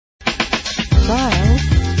trial.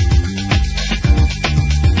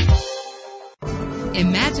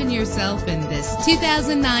 Imagine yourself in this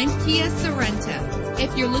 2009 Kia Sorento.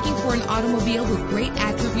 If you're looking for an automobile with great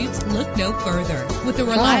attributes, look no further. With a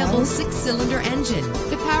reliable 6-cylinder engine,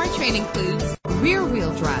 the powertrain includes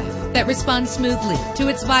rear-wheel drive that responds smoothly to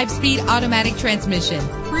its 5-speed automatic transmission.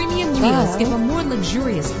 Premium wheels give a more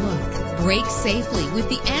luxurious look. Brake safely with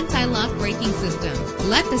the anti-lock braking system.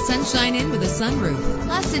 Let the sunshine in with a sunroof.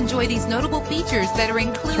 Plus, enjoy these notable features that are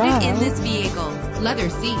included in this vehicle: leather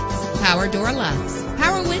seats, power door locks,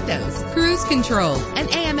 power windows, cruise control, an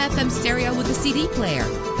AM/FM stereo with a CD player,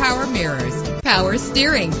 power mirrors, power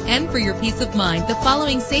steering. And for your peace of mind, the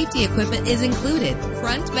following safety equipment is included: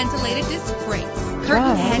 front ventilated disc brakes,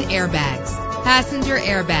 curtain head airbags, passenger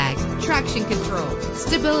airbag, traction control,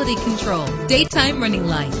 stability control, daytime running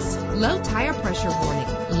lights, low tire pressure warning.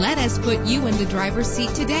 Let us put you in the driver's seat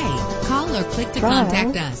today. Call or click to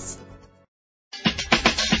contact us.